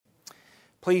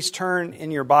Please turn in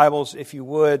your Bibles, if you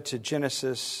would, to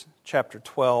Genesis chapter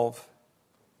 12,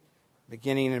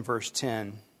 beginning in verse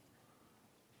 10.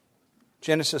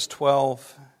 Genesis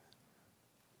 12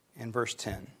 and verse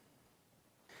 10.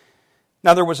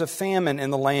 Now there was a famine in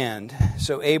the land,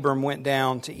 so Abram went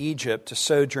down to Egypt to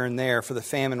sojourn there, for the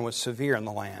famine was severe in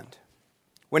the land.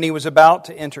 When he was about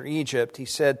to enter Egypt, he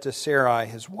said to Sarai,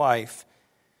 his wife,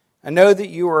 I know that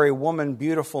you are a woman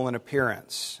beautiful in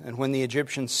appearance, and when the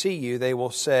Egyptians see you, they will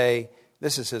say,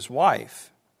 this is his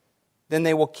wife. Then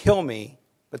they will kill me,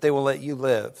 but they will let you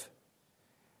live.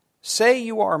 Say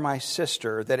you are my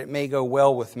sister, that it may go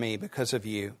well with me because of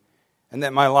you, and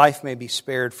that my life may be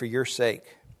spared for your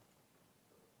sake.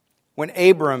 When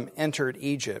Abram entered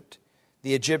Egypt,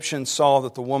 the Egyptians saw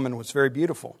that the woman was very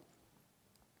beautiful.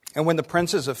 And when the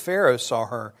princes of Pharaoh saw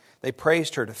her, they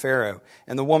praised her to Pharaoh,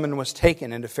 and the woman was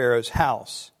taken into Pharaoh's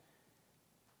house.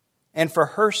 And for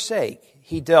her sake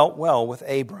he dealt well with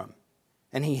Abram,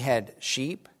 and he had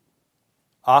sheep,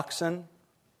 oxen,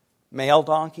 male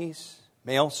donkeys,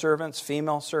 male servants,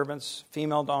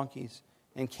 female donkeys,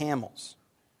 and camels.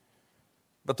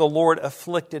 But the Lord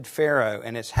afflicted Pharaoh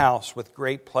and his house with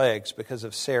great plagues because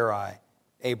of Sarai,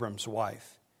 Abram's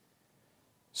wife.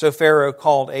 So Pharaoh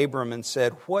called Abram and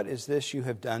said, What is this you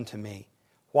have done to me?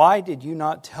 Why did you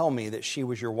not tell me that she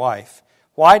was your wife?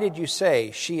 Why did you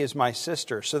say, she is my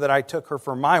sister, so that I took her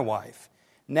for my wife?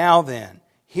 Now then,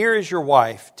 here is your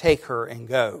wife, take her and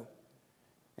go.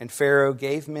 And Pharaoh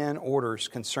gave men orders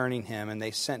concerning him, and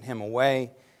they sent him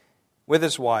away with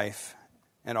his wife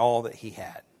and all that he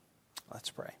had. Let's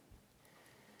pray.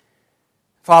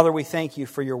 Father, we thank you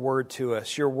for your word to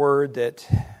us, your word that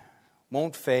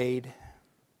won't fade,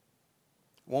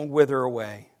 won't wither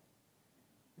away,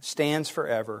 stands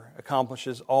forever,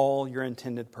 accomplishes all your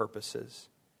intended purposes.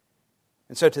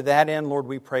 And so to that end, Lord,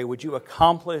 we pray, would you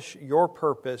accomplish your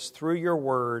purpose through your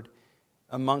word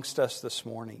amongst us this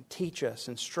morning. Teach us,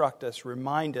 instruct us,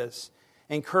 remind us,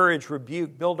 encourage,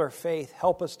 rebuke, build our faith.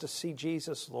 Help us to see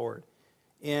Jesus, Lord,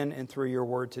 in and through your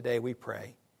word today, we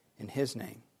pray. In his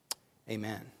name,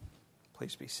 amen.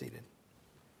 Please be seated.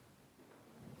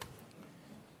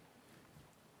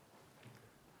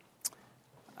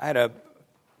 I had a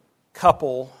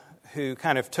couple who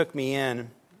kind of took me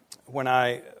in when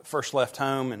I first left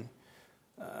home and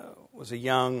was a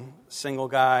young single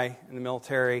guy in the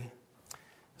military.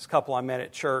 This couple I met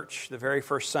at church the very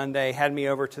first Sunday had me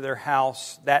over to their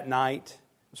house that night.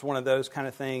 It was one of those kind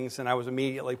of things, and I was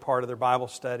immediately part of their Bible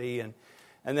study and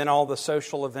then all the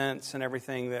social events and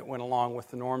everything that went along with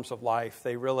the norms of life.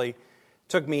 They really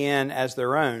took me in as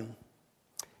their own.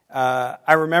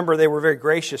 I remember they were very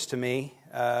gracious to me.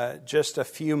 Just a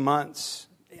few months,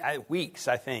 weeks,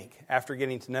 I think, after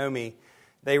getting to know me,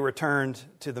 they returned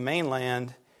to the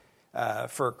mainland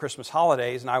for Christmas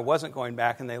holidays, and I wasn't going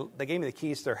back, and they gave me the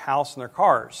keys to their house and their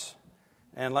cars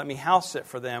and let me house sit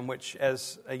for them, which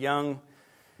as a young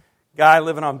guy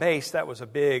living on base, that was a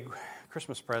big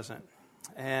Christmas present.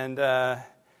 And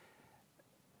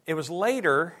it was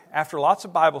later, after lots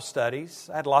of Bible studies,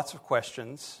 I had lots of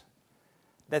questions,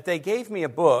 that they gave me a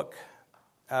book,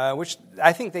 which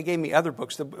I think they gave me other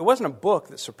books. It wasn't a book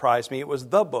that surprised me. It was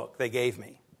the book they gave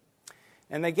me.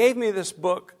 And they gave me this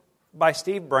book by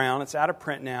Steve Brown. It's out of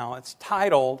print now. It's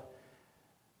titled,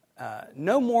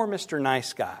 No More Mr.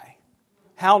 Nice Guy,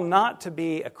 How Not to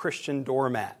Be a Christian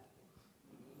Doormat.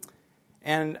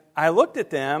 And I looked at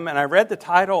them and I read the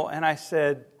title and I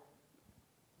said,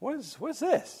 what is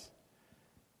this?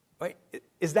 Wait,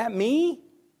 is that me?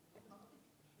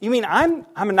 You mean I'm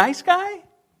a nice guy?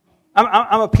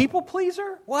 I'm a people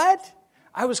pleaser? What?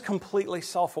 I was completely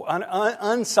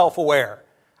unself-aware.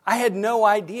 I had no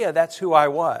idea that's who I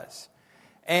was.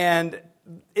 And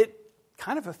it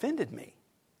kind of offended me.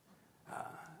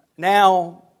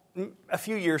 Now, a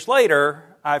few years later,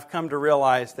 I've come to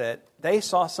realize that they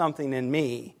saw something in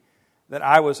me that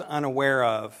I was unaware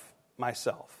of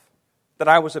myself. That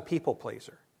I was a people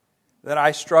pleaser. That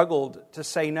I struggled to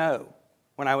say no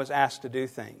when I was asked to do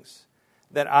things.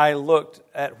 That I looked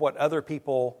at what other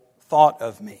people thought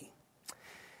of me.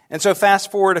 And so fast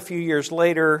forward a few years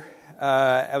later,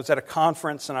 I was at a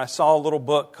conference and I saw a little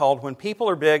book called When People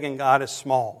Are Big and God Is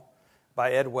Small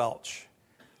by Ed Welch.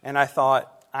 And I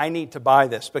thought, I need to buy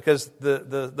this because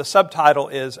the subtitle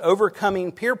is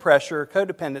Overcoming Peer Pressure,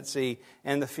 Codependency,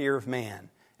 and the Fear of Man.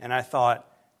 And I thought,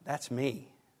 that's me.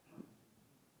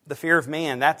 The fear of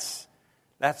man, that's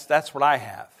what I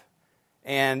have.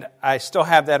 And I still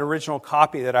have that original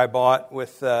copy that I bought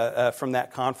with from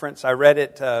that conference. I read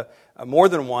it more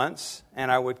than once,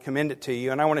 and I would commend it to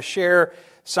you. And I want to share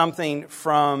something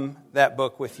from that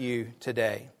book with you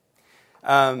today.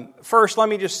 First, let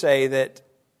me just say that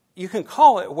you can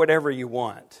call it whatever you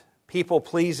want.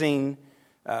 People-pleasing,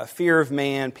 fear of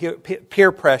man,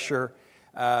 peer pressure.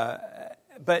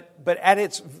 But at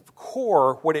its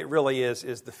core, what it really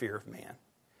is the fear of man.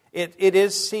 It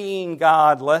is seeing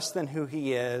God less than who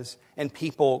He is and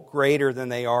people greater than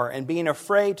they are, and being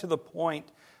afraid to the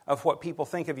point of what people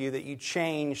think of you that you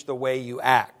change the way you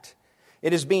act.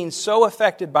 It is being so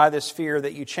affected by this fear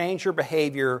that you change your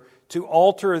behavior to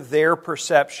alter their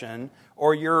perception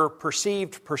or your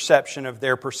perceived perception of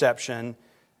their perception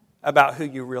about who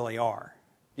you really are.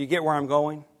 Do you get where I'm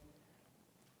going?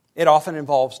 It often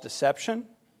involves deception.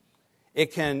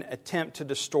 It can attempt to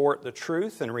distort the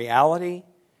truth and reality.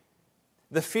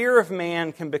 The fear of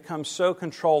man can become so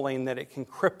controlling that it can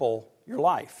cripple your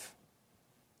life.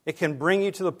 It can bring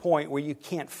you to the point where you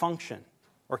can't function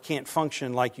or can't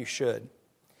function like you should.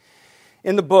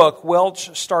 In the book,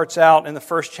 Welch starts out in the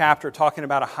first chapter talking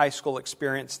about a high school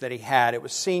experience that he had. It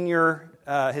was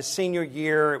his senior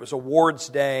year. It was awards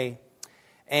day.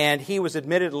 And he was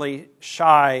admittedly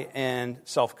shy and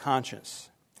self-conscious.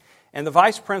 And the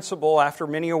vice principal, after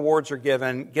many awards are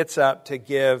given, gets up to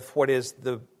give what is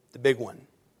the big one.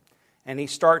 And he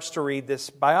starts to read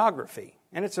this biography.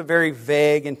 And it's a very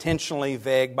vague, intentionally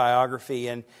vague biography.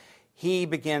 And he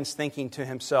begins thinking to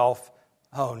himself,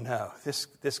 oh no,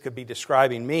 this could be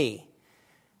describing me.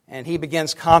 And he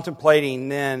begins contemplating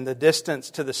then the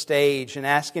distance to the stage and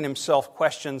asking himself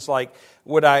questions like,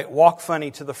 would I walk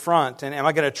funny to the front? And am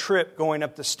I going to trip going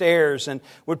up the stairs? And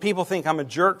would people think I'm a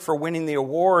jerk for winning the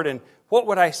award? And what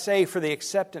would I say for the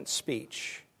acceptance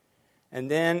speech? And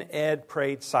then Ed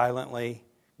prayed silently,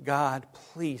 God,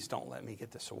 please don't let me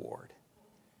get this award.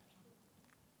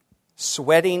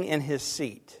 Sweating in his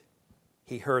seat,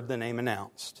 he heard the name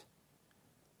announced,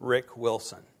 Rick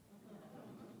Wilson.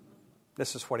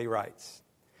 This is what he writes.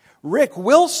 Rick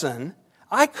Wilson?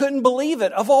 I couldn't believe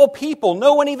it. Of all people,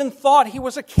 no one even thought he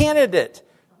was a candidate.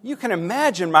 You can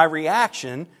imagine my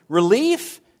reaction.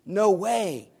 Relief? No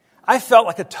way. I felt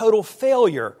like a total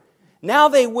failure. Now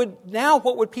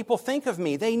what would people think of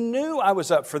me? They knew I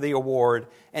was up for the award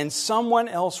and someone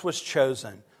else was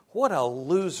chosen. What a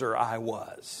loser I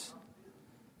was.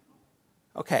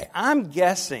 Okay, I'm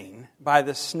guessing by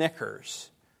the snickers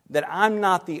that I'm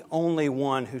not the only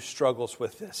one who struggles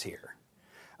with this here.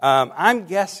 I'm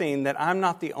guessing that I'm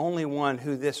not the only one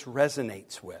who this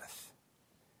resonates with.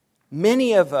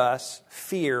 Many of us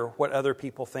fear what other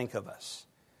people think of us.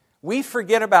 We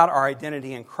forget about our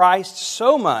identity in Christ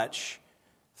so much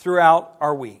throughout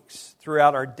our weeks,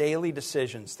 throughout our daily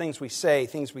decisions, things we say,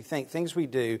 things we think, things we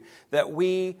do, that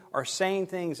we are saying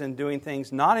things and doing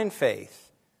things not in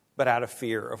faith, but out of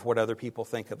fear of what other people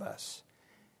think of us.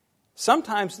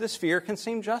 Sometimes this fear can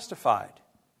seem justified.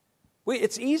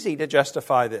 It's easy to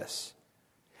justify this.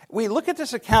 We look at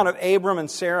this account of Abram and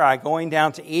Sarai going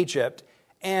down to Egypt,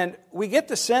 and we get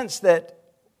the sense that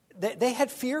they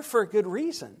had fear for a good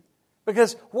reason.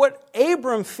 Because what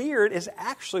Abram feared is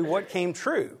actually what came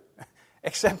true,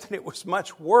 except that it was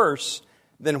much worse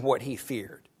than what he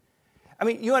feared. I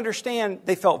mean, you understand,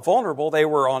 they felt vulnerable. They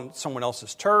were on someone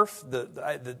else's turf.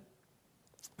 The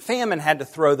famine had to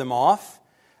throw them off.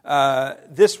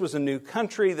 This was a new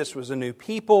country. This was a new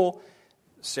people.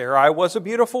 Sarai was a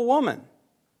beautiful woman.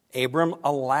 Abram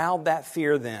allowed that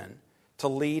fear then to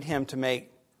lead him to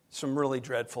make some really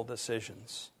dreadful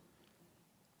decisions.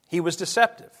 He was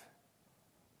deceptive.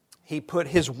 He put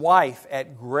his wife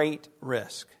at great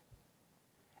risk.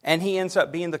 And he ends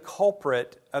up being the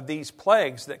culprit of these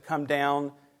plagues that come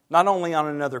down not only on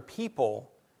another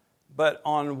people, but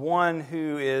on one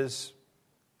who is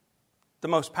the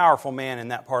most powerful man in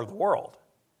that part of the world.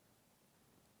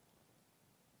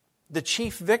 The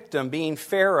chief victim, being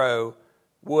Pharaoh,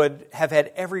 would have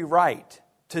had every right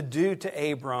to do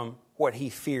to Abram what he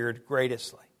feared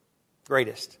greatest.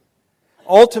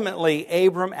 Ultimately,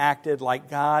 Abram acted like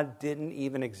God didn't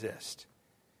even exist.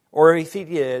 Or if he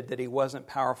did, that he wasn't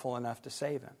powerful enough to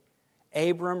save him.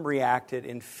 Abram reacted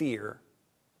in fear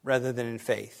rather than in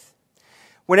faith.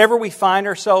 Whenever we find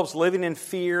ourselves living in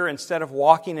fear instead of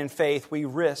walking in faith, we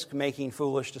risk making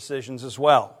foolish decisions as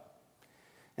well.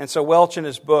 And so Welch in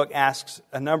his book asks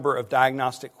a number of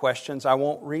diagnostic questions. I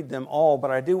won't read them all,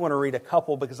 but I do want to read a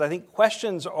couple because I think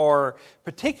questions are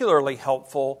particularly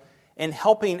helpful in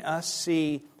helping us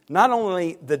see not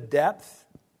only the depth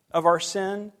of our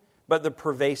sin, but the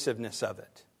pervasiveness of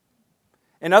it.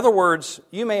 In other words,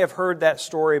 you may have heard that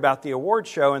story about the award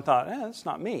show and thought, that's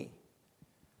not me.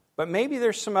 But maybe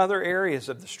there's some other areas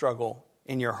of the struggle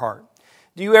in your heart.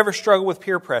 Do you ever struggle with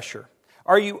peer pressure?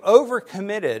 Are you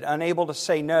overcommitted, unable to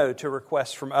say no to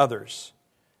requests from others?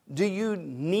 Do you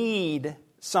need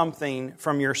something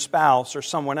from your spouse or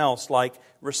someone else, like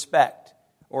respect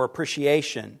or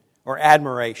appreciation or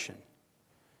admiration?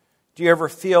 Do you ever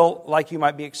feel like you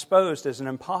might be exposed as an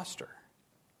imposter?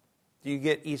 Do you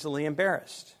get easily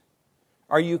embarrassed?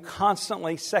 Are you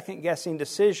constantly second-guessing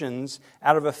decisions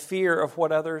out of a fear of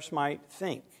what others might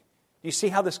think? Do you see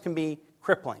how this can be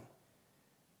crippling?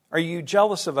 Are you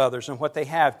jealous of others and what they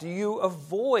have? Do you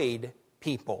avoid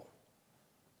people?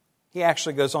 He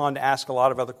actually goes on to ask a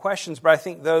lot of other questions, but I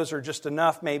think those are just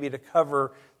enough maybe to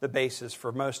cover the basis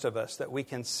for most of us, that we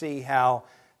can see how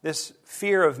this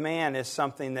fear of man is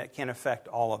something that can affect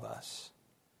all of us.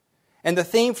 And the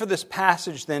theme for this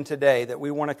passage then today that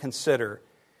we want to consider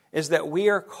is that we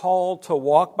are called to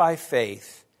walk by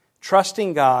faith,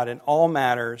 trusting God in all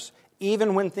matters,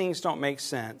 even when things don't make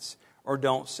sense or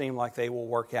don't seem like they will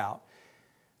work out.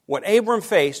 What Abram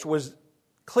faced was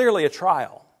clearly a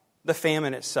trial. The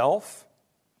famine itself,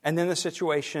 and then the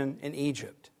situation in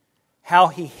Egypt. How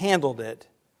he handled it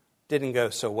didn't go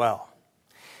so well.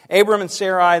 Abram and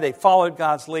Sarai, they followed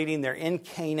God's leading. They're in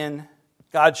Canaan.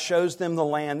 God shows them the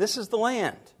land. This is the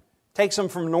land. Takes them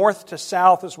from north to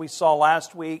south, as we saw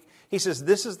last week. He says,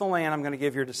 this is the land I'm going to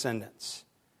give your descendants.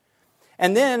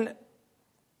 And then,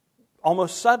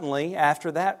 almost suddenly,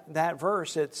 after that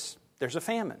verse, there's a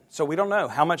famine. So we don't know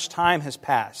how much time has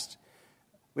passed.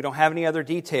 We don't have any other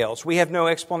details. We have no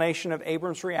explanation of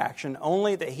Abram's reaction,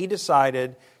 only that he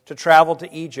decided to travel to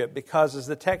Egypt because, as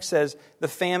the text says, the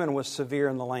famine was severe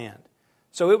in the land.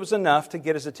 So it was enough to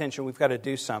get his attention. We've got to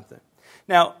do something.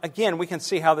 Now, again, we can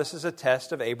see how this is a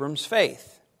test of Abram's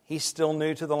faith. He's still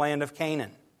new to the land of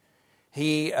Canaan.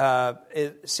 He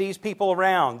sees people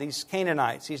around, these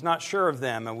Canaanites. He's not sure of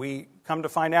them, and we come to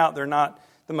find out they're not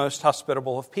the most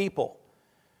hospitable of people.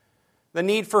 The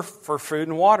need for food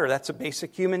and water, that's a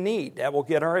basic human need. That will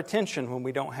get our attention when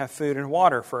we don't have food and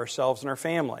water for ourselves and our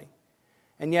family.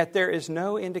 And yet there is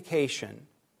no indication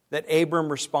that Abram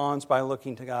responds by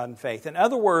looking to God in faith. In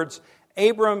other words,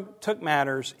 Abram took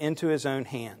matters into his own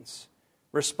hands,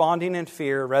 responding in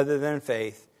fear rather than in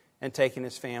faith, and taking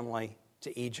his family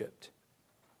to Egypt.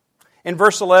 In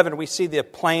verse 11, we see the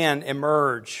plan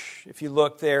emerge. If you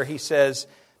look there, he says,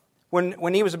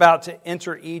 When he was about to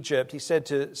enter Egypt, he said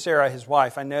to Sarah, his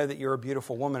wife, I know that you're a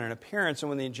beautiful woman in appearance, and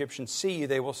when the Egyptians see you,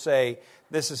 they will say,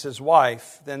 this is his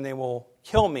wife. Then they will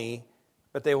kill me,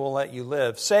 but they will let you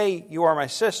live. Say you are my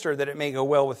sister, that it may go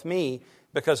well with me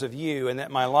because of you, and that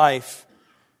my life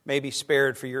may be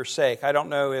spared for your sake. I don't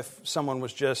know if someone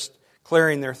was just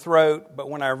clearing their throat, but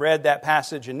when I read that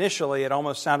passage initially, it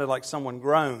almost sounded like someone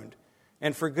groaned,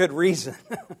 and for good reason.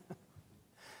 I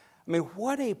mean,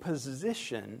 what a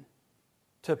position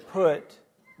to put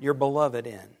your beloved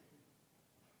in.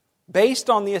 Based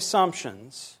on the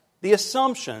assumptions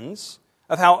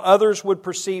of how others would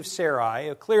perceive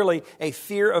Sarai, clearly a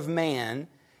fear of man,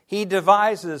 he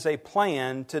devises a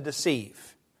plan to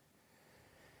deceive.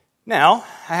 Now,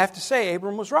 I have to say,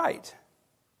 Abram was right.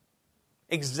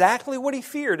 Exactly what he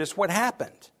feared is what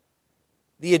happened.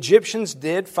 The Egyptians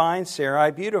did find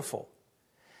Sarai beautiful.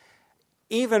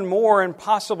 Even more and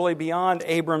possibly beyond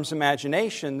Abram's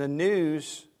imagination, the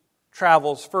news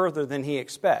travels further than he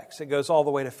expects. It goes all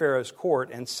the way to Pharaoh's court,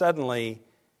 and suddenly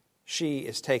she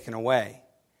is taken away.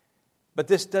 But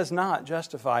this does not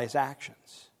justify his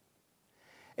actions.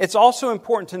 It's also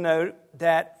important to note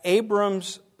that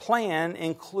Abram's plan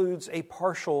includes a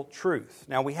partial truth.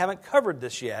 Now, we haven't covered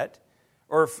this yet,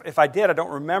 or if I did, I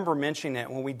don't remember mentioning it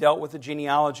when we dealt with the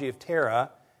genealogy of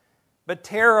Terah. But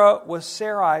Terah was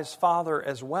Sarai's father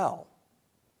as well.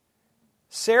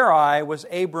 Sarai was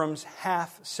Abram's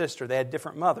half-sister. They had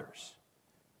different mothers.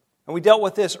 And we dealt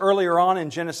with this earlier on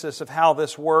in Genesis of how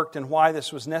this worked and why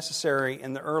this was necessary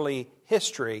in the early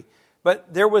history.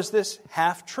 But there was this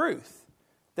half-truth,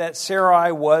 that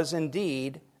Sarai was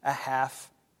indeed a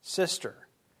half-sister.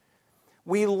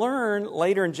 We learn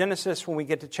later in Genesis, when we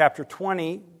get to chapter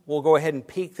 20, we'll go ahead and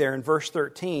peek there in verse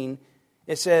 13.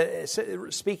 It says,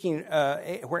 speaking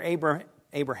where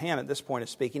Abraham at this point is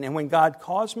speaking, and when God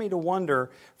caused me to wander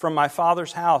from my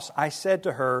father's house, I said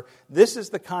to her, this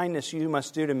is the kindness you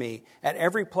must do to me. At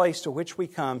every place to which we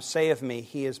come, say of me,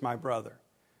 he is my brother.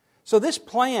 So this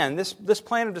plan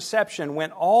of deception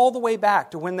went all the way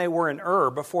back to when they were in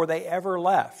Ur before they ever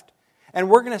left. And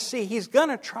we're going to see he's going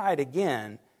to try it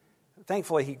again.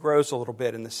 Thankfully, he grows a little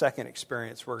bit in the second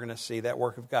experience. We're going to see that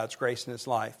work of God's grace in his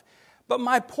life. But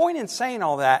my point in saying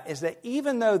all that is that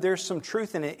even though there's some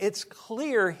truth in it, it's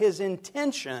clear his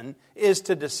intention is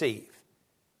to deceive.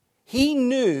 He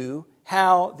knew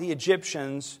how the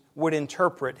Egyptians would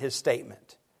interpret his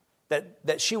statement,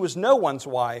 that she was no one's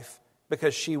wife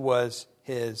because she was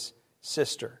his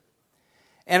sister.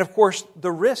 And of course,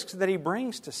 the risks that he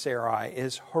brings to Sarai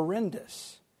is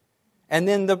horrendous. And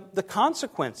then the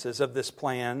consequences of this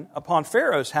plan upon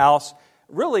Pharaoh's house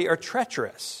really are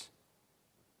treacherous.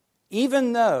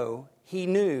 Even though he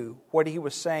knew what he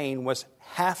was saying was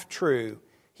half true,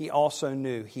 he also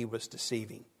knew he was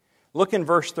deceiving. Look in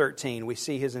verse 13, we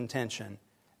see his intention,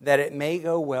 that it may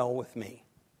go well with me.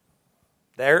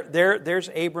 There's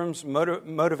Abram's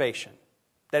motivation,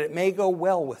 that it may go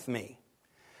well with me.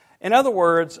 In other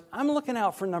words, I'm looking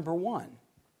out for number one,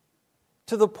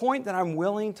 to the point that I'm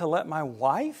willing to let my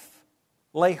wife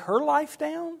lay her life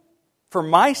down for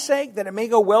my sake, that it may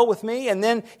go well with me. And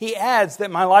then he adds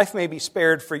that my life may be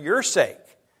spared for your sake.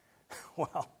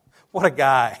 Well, what a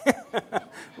guy.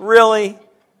 Really?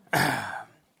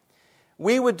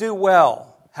 We would do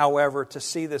well, however, to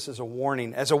see this as a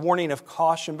warning of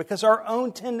caution, because our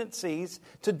own tendencies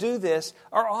to do this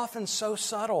are often so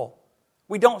subtle.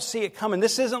 We don't see it coming.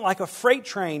 This isn't like a freight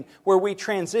train where we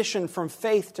transition from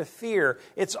faith to fear.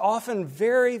 It's often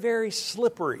very, very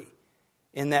slippery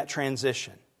in that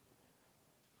transition.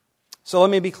 So let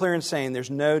me be clear in saying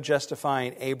there's no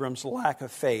justifying Abram's lack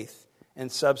of faith and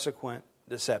subsequent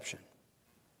deception.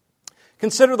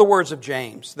 Consider the words of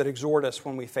James that exhort us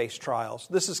when we face trials.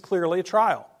 This is clearly a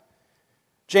trial.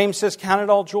 James says, "Count it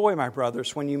all joy, my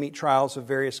brothers, when you meet trials of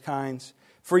various kinds.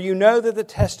 For you know that the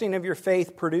testing of your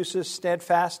faith produces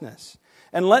steadfastness.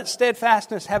 And let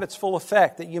steadfastness have its full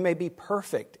effect, that you may be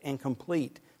perfect and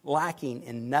complete, lacking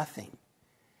in nothing.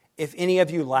 If any of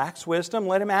you lacks wisdom,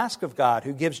 let him ask of God,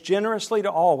 who gives generously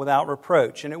to all without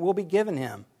reproach, and it will be given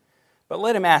him. But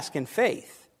let him ask in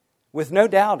faith, with no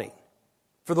doubting.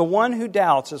 For the one who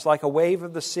doubts is like a wave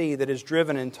of the sea that is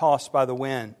driven and tossed by the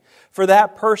wind. For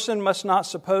that person must not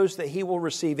suppose that he will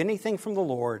receive anything from the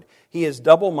Lord. He is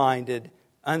double-minded,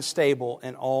 unstable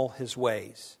in all his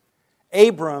ways."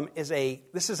 Abram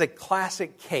this is a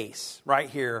classic case right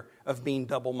here of being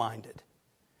double-minded.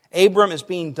 Abram is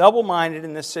being double-minded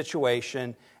in this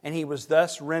situation, and he was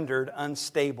thus rendered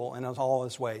unstable in all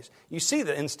his ways. You see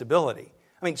the instability.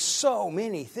 I mean, so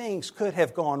many things could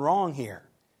have gone wrong here.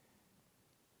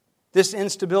 This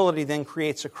instability then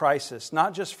creates a crisis,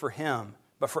 not just for him,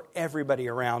 but for everybody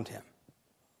around him.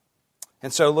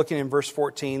 And so looking in verse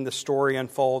 14, the story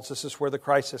unfolds. This is where the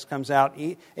crisis comes out.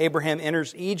 Abraham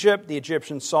enters Egypt. The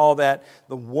Egyptians saw that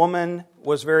the woman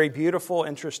was very beautiful.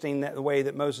 Interesting the way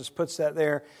that Moses puts that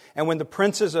there. And when the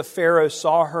princes of Pharaoh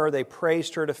saw her, they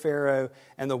praised her to Pharaoh,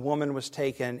 and the woman was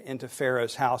taken into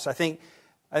Pharaoh's house. I think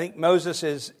Moses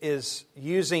is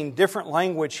using different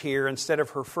language here instead of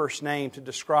her first name to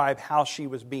describe how she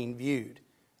was being viewed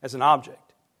as an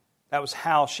object. That was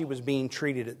how she was being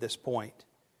treated at this point.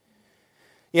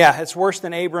 Yeah, it's worse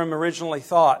than Abram originally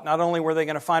thought. Not only were they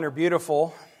going to find her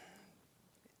beautiful,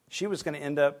 she was going to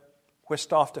end up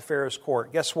whisked off to Pharaoh's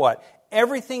court. Guess what?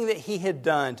 Everything that he had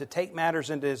done to take matters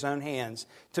into his own hands,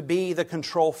 to be the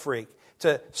control freak,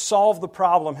 to solve the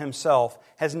problem himself,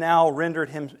 has now rendered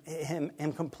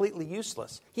him completely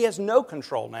useless. He has no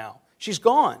control now. She's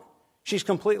gone. She's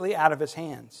completely out of his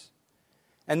hands.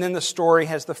 And then the story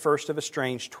has the first of a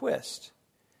strange twist.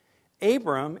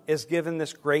 Abram is given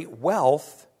this great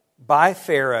wealth by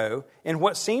Pharaoh in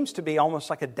what seems to be almost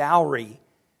like a dowry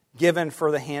given for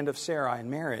the hand of Sarai in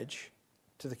marriage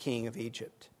to the king of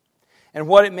Egypt. And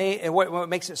what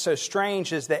makes it so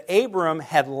strange is that Abram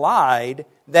had lied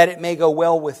that it may go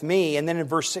well with me. And then in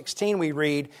verse 16 we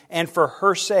read, and for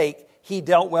her sake he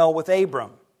dealt well with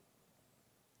Abram.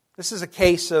 This is a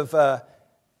case of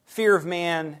fear of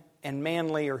man and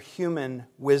manly or human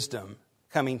wisdom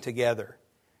coming together.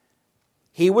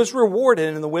 He was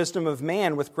rewarded in the wisdom of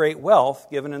man with great wealth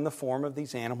given in the form of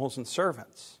these animals and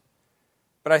servants.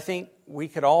 But I think we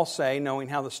could all say, knowing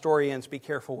how the story ends, be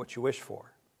careful what you wish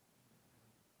for.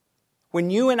 When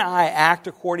you and I act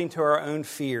according to our own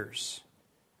fears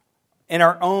and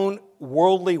our own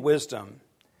worldly wisdom,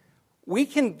 we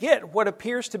can get what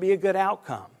appears to be a good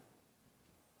outcome.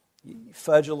 You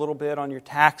fudge a little bit on your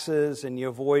taxes and you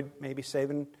avoid maybe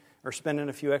saving or spending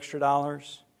a few extra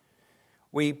dollars.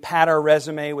 We pad our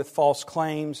resume with false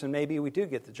claims, and maybe we do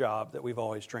get the job that we've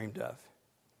always dreamed of.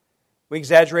 We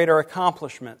exaggerate our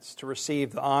accomplishments to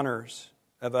receive the honors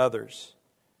of others.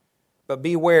 But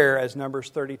beware, as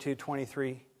Numbers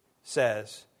 32:23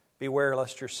 says, beware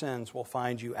lest your sins will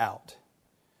find you out.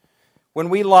 When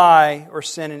we lie or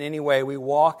sin in any way, we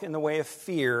walk in the way of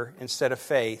fear instead of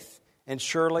faith, and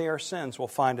surely our sins will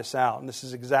find us out. And this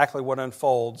is exactly what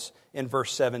unfolds in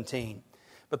verse 17.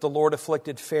 But the Lord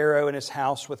afflicted Pharaoh and his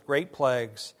house with great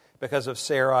plagues because of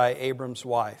Sarai, Abram's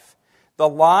wife. The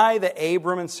lie that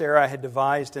Abram and Sarai had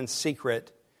devised in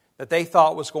secret, that they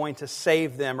thought was going to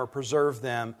save them or preserve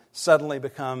them suddenly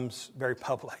becomes very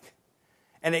public.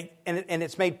 And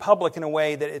it's made public in a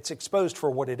way that it's exposed for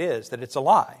what it is, that it's a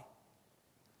lie.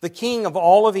 The king of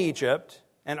all of Egypt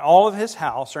and all of his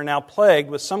house are now plagued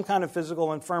with some kind of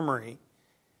physical infirmity.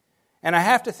 And I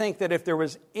have to think that if there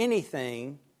was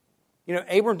anything,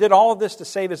 Abram did all of this to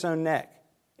save his own neck.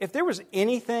 If there was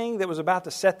anything that was about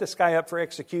to set this guy up for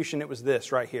execution, it was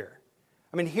this right here.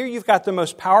 I mean, here you've got the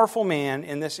most powerful man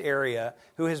in this area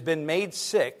who has been made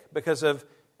sick because of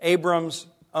Abram's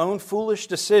own foolish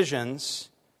decisions.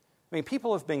 I mean,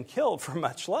 people have been killed for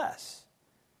much less.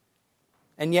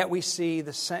 And yet we see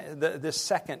this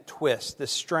second twist,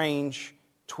 this strange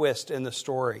twist in the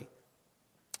story.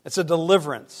 It's a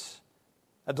deliverance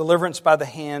by the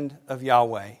hand of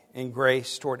Yahweh in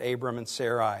grace toward Abram and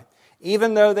Sarai,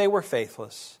 even though they were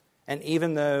faithless and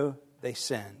even though they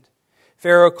sinned.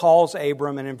 Pharaoh calls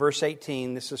Abram, and in verse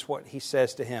 18, this is what he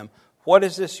says to him. "What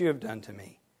is this you have done to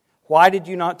me? Why did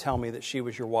you not tell me that she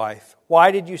was your wife? Why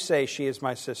did you say she is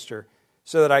my sister,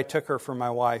 so that I took her for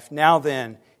my wife? Now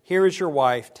then, here is your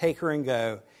wife, take her and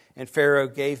go." And Pharaoh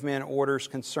gave men orders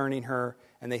concerning her,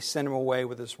 and they sent him away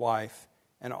with his wife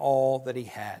and all that he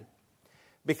had.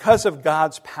 Because of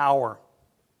God's power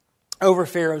over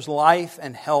Pharaoh's life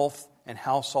and health and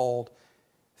household,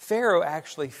 Pharaoh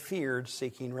actually feared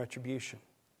seeking retribution.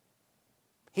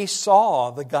 He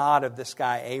saw the God of this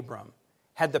guy, Abram,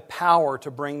 had the power to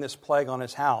bring this plague on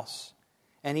his house,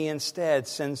 and he instead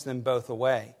sends them both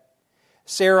away.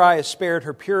 Sarai is spared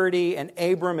her purity, and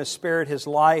Abram is spared his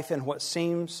life in what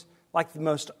seems like the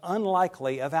most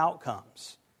unlikely of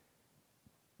outcomes.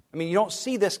 I mean, you don't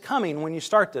see this coming when you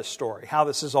start this story, how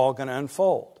this is all going to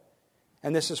unfold.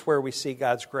 And this is where we see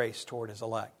God's grace toward His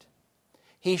elect.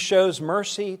 He shows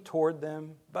mercy toward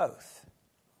them both.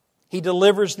 He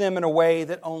delivers them in a way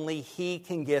that only He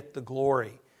can get the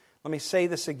glory. Let me say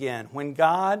this again. When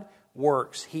God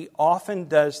works, He often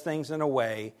does things in a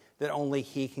way that only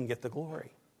He can get the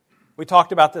glory. We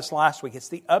talked about this last week. It's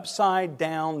the upside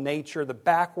down nature, the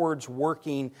backwards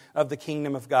working of the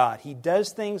kingdom of God. He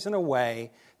does things in a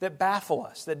way that baffle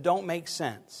us, that don't make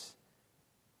sense.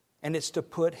 And it's to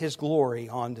put His glory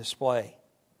on display.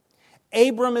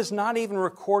 Abram is not even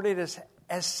recorded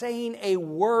as saying a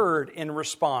word in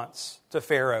response to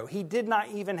Pharaoh. He did not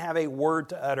even have a word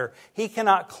to utter. He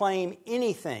cannot claim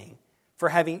anything for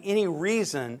having any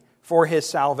reason for his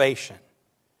salvation.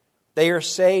 They are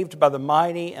saved by the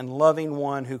mighty and loving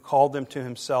one who called them to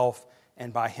Himself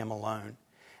and by Him alone.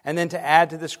 And then to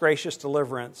add to this gracious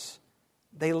deliverance,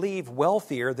 they leave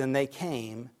wealthier than they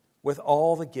came with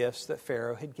all the gifts that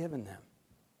Pharaoh had given them.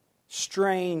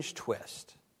 Strange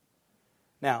twist.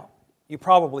 Now, you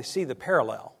probably see the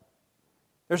parallel.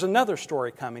 There's another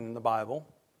story coming in the Bible.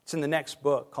 It's in the next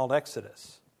book called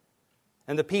Exodus.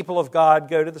 And the people of God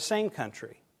go to the same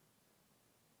country.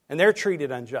 And they're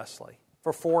treated unjustly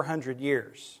for 400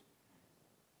 years.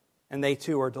 And they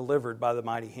too are delivered by the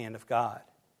mighty hand of God.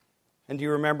 And do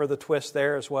you remember the twist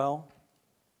there as well?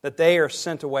 That they are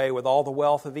sent away with all the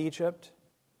wealth of Egypt.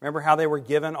 Remember how they were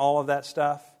given all of that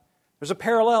stuff? There's a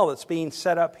parallel that's being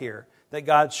set up here, that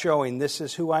God's showing this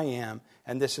is who I am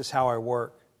and this is how I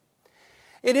work.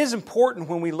 It is important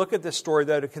when we look at this story,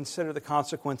 though, to consider the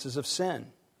consequences of sin.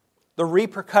 The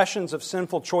repercussions of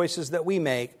sinful choices that we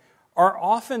make are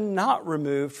often not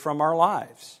removed from our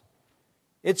lives.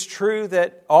 It's true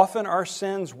that often our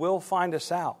sins will find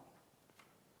us out.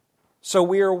 So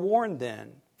we are warned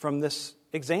then from this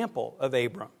example of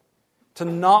Abram to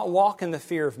not walk in the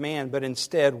fear of man, but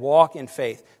instead walk in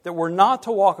faith. That we're not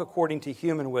to walk according to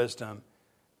human wisdom,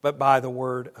 but by the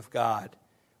Word of God.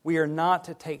 We are not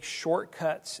to take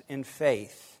shortcuts in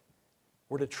faith.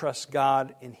 We're to trust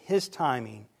God in His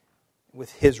timing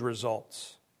with His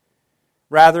results.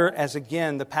 Rather, as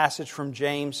again the passage from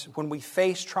James, when we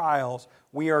face trials,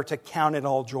 we are to count it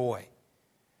all joy.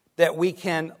 That we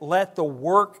can let the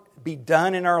work be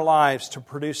done in our lives to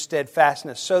produce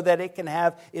steadfastness so that it can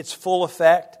have its full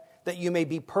effect, that you may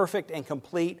be perfect and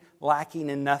complete, lacking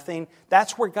in nothing.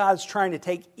 That's where God's trying to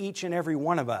take each and every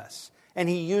one of us. And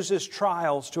He uses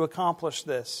trials to accomplish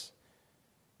this.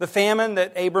 The famine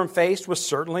that Abram faced was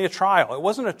certainly a trial. It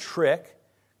wasn't a trick.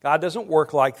 God doesn't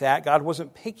work like that. God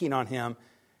wasn't picking on him.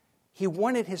 He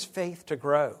wanted his faith to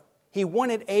grow. He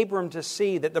wanted Abram to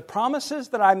see that the promises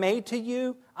that I made to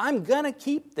you, I'm going to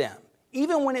keep them.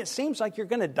 Even when it seems like you're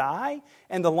going to die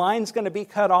and the line's going to be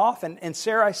cut off and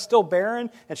Sarai's still barren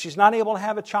and she's not able to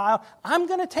have a child, I'm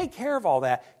going to take care of all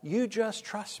that. You just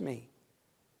trust me.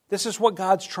 This is what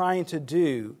God's trying to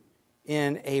do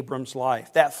in Abram's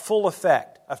life. That full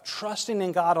effect of trusting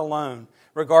in God alone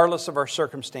regardless of our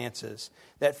circumstances,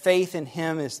 that faith in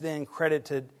Him is then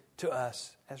credited to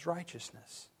us as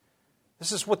righteousness.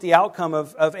 This is what the outcome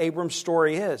of Abram's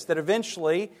story is, that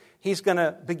eventually he's going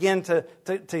to begin to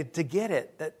get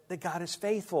it, that God is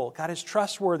faithful, God is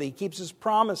trustworthy, He keeps His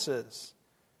promises.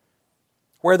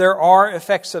 Where there are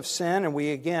effects of sin, and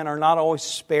we again are not always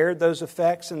spared those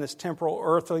effects in this temporal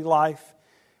earthly life,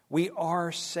 we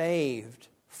are saved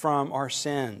from our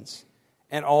sins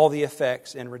and all the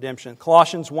effects in redemption.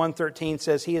 Colossians 1:13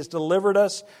 says, He has delivered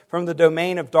us from the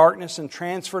domain of darkness and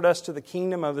transferred us to the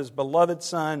kingdom of His beloved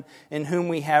Son, in whom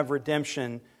we have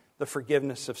redemption, the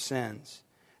forgiveness of sins.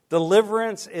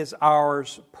 Deliverance is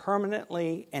ours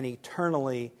permanently and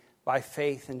eternally by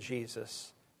faith in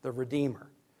Jesus, the Redeemer.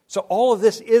 So all of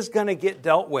this is going to get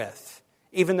dealt with,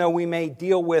 even though we may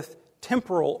deal with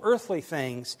temporal, earthly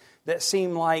things that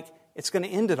seem like it's going to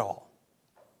end it all.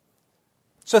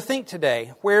 So think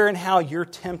today where and how you're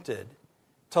tempted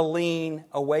to lean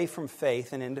away from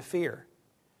faith and into fear.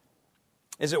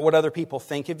 Is it what other people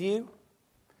think of you?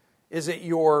 Is it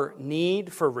your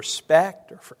need for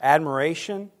respect or for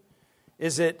admiration?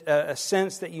 Is it a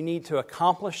sense that you need to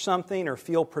accomplish something or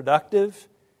feel productive?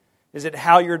 Is it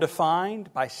how you're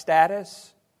defined by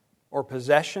status or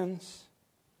possessions?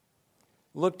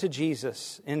 Look to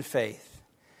Jesus in faith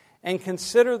and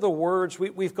consider the words.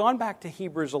 We've gone back to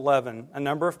Hebrews 11 a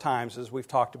number of times as we've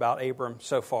talked about Abram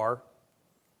so far.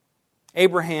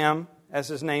 Abraham, as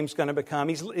his name's going to become,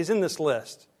 he's in this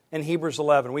list in Hebrews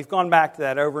 11. We've gone back to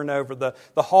that over and over, the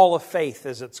Hall of Faith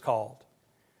as it's called.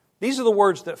 These are the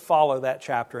words that follow that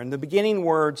chapter, and the beginning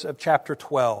words of chapter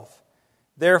 12.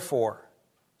 Therefore,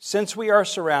 since we are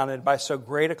surrounded by so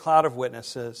great a cloud of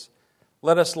witnesses,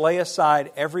 let us lay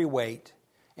aside every weight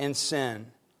and sin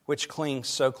which clings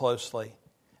so closely,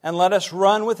 and let us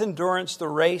run with endurance the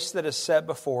race that is set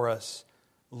before us,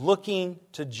 looking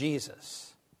to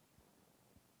Jesus.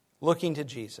 Looking to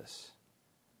Jesus,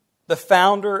 the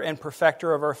founder and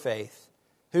perfecter of our faith,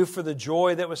 who for the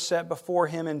joy that was set before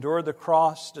Him endured the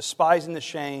cross, despising the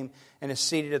shame, and is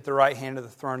seated at the right hand of the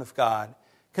throne of God.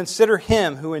 Consider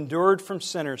Him who endured from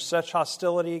sinners such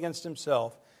hostility against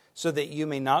Himself, so that you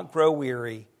may not grow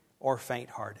weary or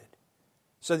faint-hearted.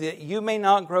 So that you may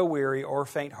not grow weary or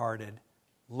faint-hearted,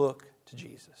 look to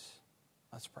Jesus.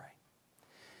 Let's pray.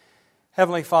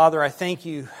 Heavenly Father, I thank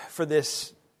You for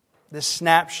this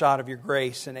snapshot of Your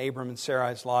grace in Abram and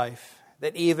Sarai's life,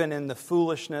 that even in the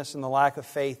foolishness and the lack of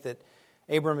faith that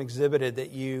Abram exhibited,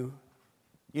 that You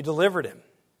delivered him,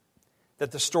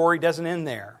 that the story doesn't end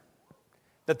there,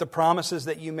 that the promises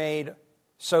that You made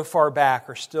so far back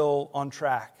are still on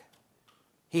track.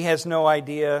 He has no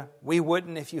idea. We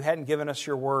wouldn't if You hadn't given us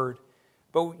Your word.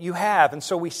 But You have, and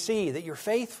so we see that You're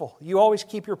faithful. You always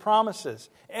keep Your promises.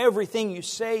 Everything You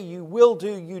say You will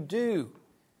do, You do.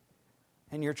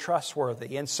 And You're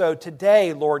trustworthy. And so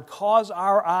today, Lord, cause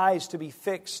our eyes to be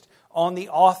fixed on the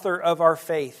author of our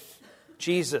faith,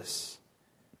 Jesus.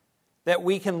 That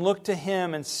we can look to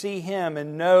Him and see Him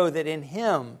and know that in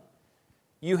Him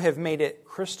You have made it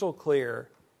crystal clear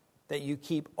that You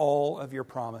keep all of Your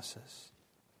promises.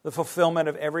 The fulfillment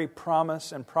of every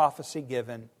promise and prophecy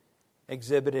given,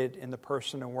 exhibited in the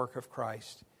person and work of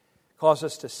Christ. Cause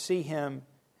us to see Him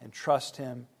and trust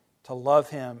Him, to love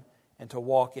Him, and to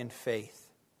walk in faith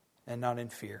and not in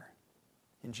fear.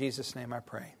 In Jesus' name I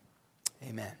pray.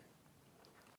 Amen.